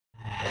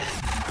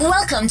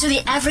Welcome to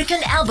the African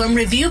Album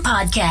Review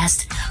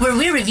Podcast, where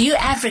we review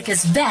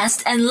Africa's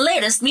best and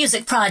latest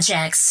music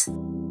projects.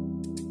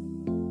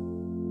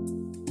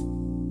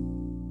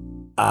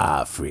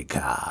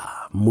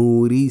 Africa,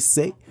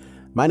 Murise.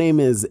 My name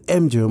is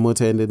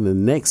Wemoto, and in the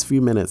next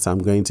few minutes, I'm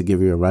going to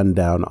give you a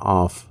rundown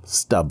of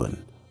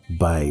Stubborn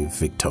by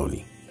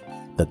Victony.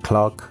 The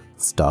clock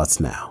starts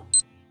now.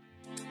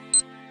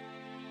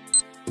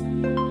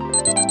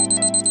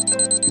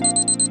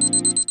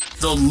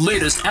 The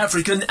latest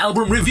African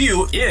album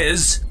review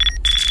is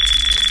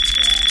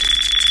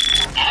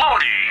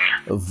loading.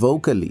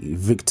 Vocally,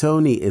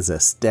 Victony is a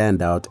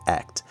standout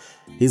act.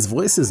 His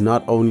voice is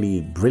not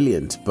only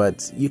brilliant,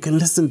 but you can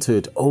listen to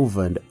it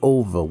over and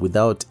over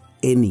without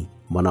any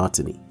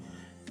monotony.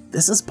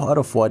 This is part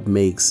of what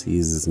makes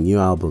his new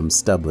album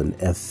Stubborn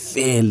a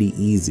fairly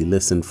easy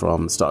listen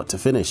from start to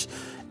finish,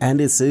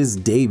 and it's his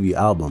debut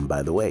album,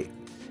 by the way.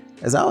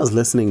 As I was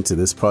listening to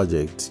this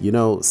project,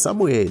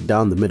 somewhere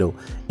down the middle,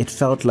 it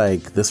felt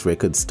like this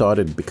record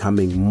started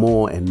becoming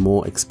more and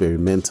more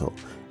experimental.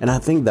 And I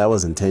think that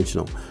was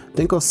intentional.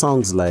 Think of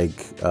songs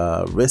like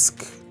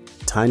Risk,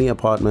 Tiny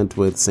Apartment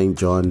with St.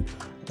 John,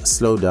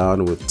 Slow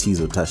Down with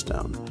Tizo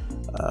Touchdown.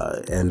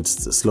 And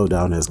Slow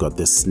Down has got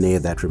this snare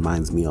that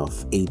reminds me of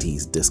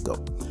 80s disco.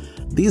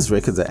 These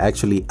records are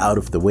actually out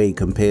of the way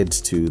compared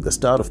to the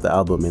start of the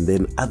album and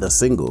then other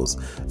singles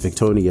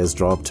Victony has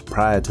dropped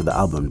prior to the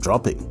album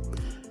dropping.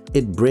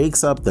 It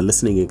breaks up the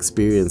listening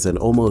experience and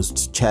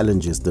almost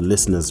challenges the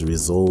listener's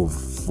resolve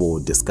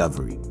for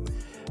discovery.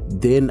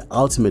 Then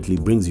ultimately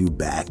brings you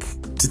back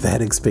to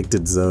that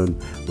expected zone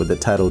with the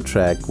title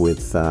track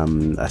with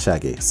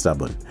Ashake,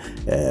 Stubborn.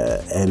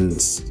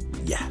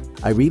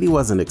 I really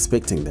wasn't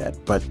expecting that,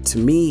 but to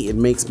me it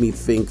makes me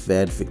think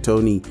that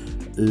Victony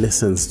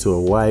listens to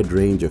a wide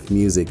range of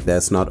music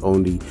that's not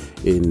only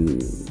in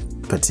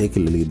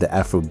particularly the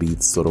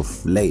Afrobeats sort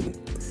of lane.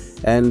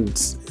 And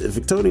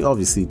Victony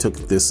obviously took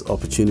this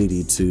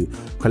opportunity to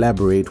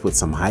collaborate with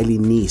some highly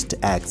niched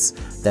acts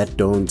that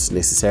don't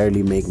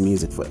necessarily make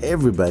music for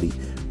everybody,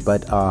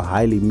 but are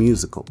highly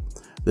musical.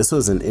 This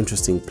was an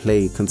interesting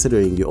play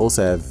considering you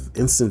also have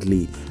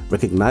instantly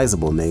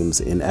recognizable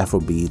names in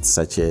Afrobeats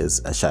such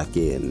as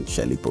Ashake and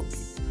Shelly Poppy.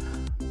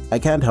 I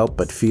can't help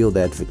but feel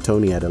that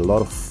Victony had a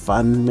lot of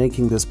fun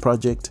making this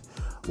project.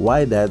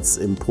 Why that's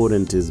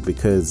important is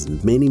because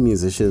many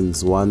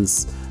musicians,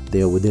 once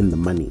they are within the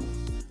money,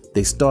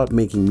 they start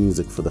making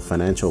music for the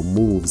financial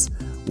moves,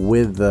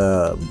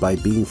 whether by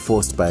being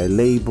forced by a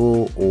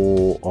label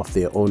or of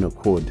their own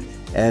accord.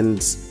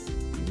 And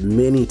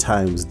many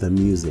times the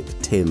music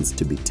tends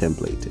to be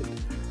templated.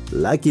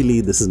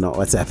 Luckily, this is not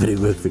what's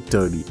happening with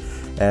Victony.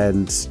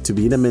 And to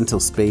be in a mental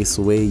space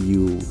where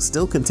you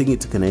still continue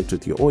to connect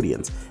with your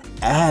audience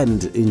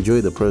and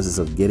enjoy the process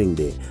of getting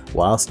there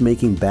whilst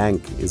making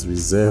bank is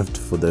reserved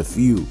for the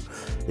few,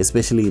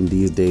 especially in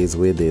these days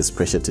where there's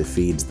pressure to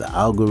feed the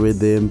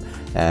algorithm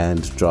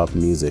and drop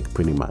music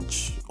pretty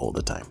much all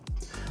the time.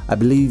 I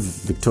believe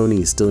Victony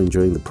is still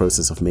enjoying the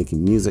process of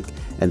making music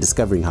and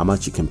discovering how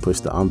much you can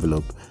push the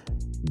envelope.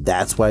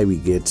 That's why we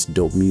get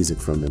dope music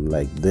from him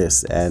like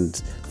this, and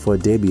for a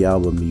debut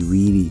album he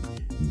really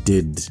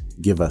did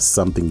give us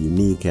something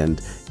unique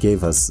and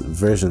gave us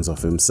versions of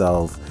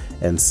himself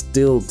and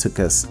still took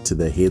us to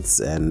the hits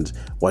and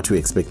what we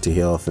expect to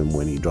hear of him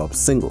when he drops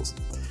singles.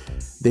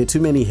 There are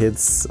too many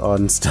hits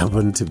on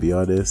Stubborn, to be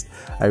honest.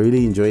 I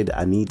really enjoyed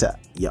Anita.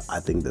 Yeah, I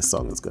think this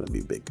song is going to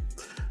be big.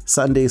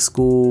 Sunday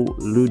School,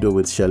 Ludo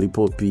with Shelly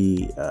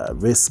Poppy,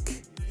 Risk,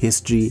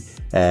 History,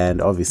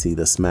 and obviously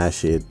the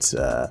smash hit,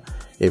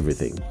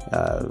 Everything.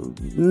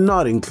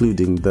 Not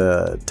including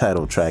the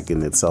title track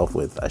in itself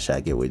with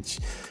Ashake, which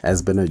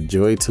has been a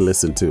joy to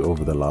listen to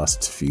over the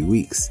last few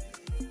weeks.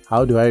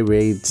 How do I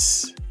rate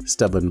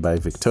Stubborn by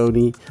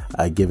Victony?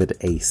 I give it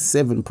a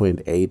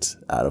 7.8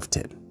 out of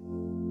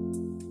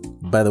 10.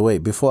 By the way,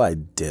 before I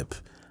dip,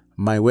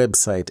 my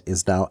website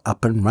is now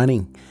up and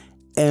running.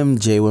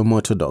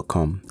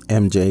 mjwemoto.com.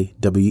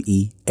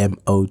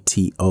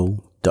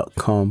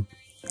 mjwemoto.com.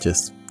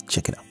 Just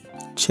check it out.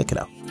 Check it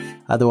out.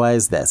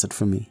 Otherwise, that's it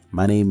for me.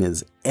 My name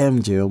is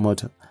MJ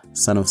Wemoto,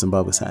 son of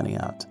Zimbabwe, signing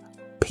out.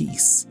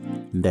 Peace.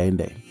 Day.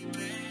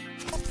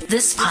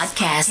 This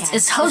podcast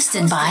is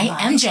hosted by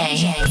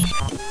MJ.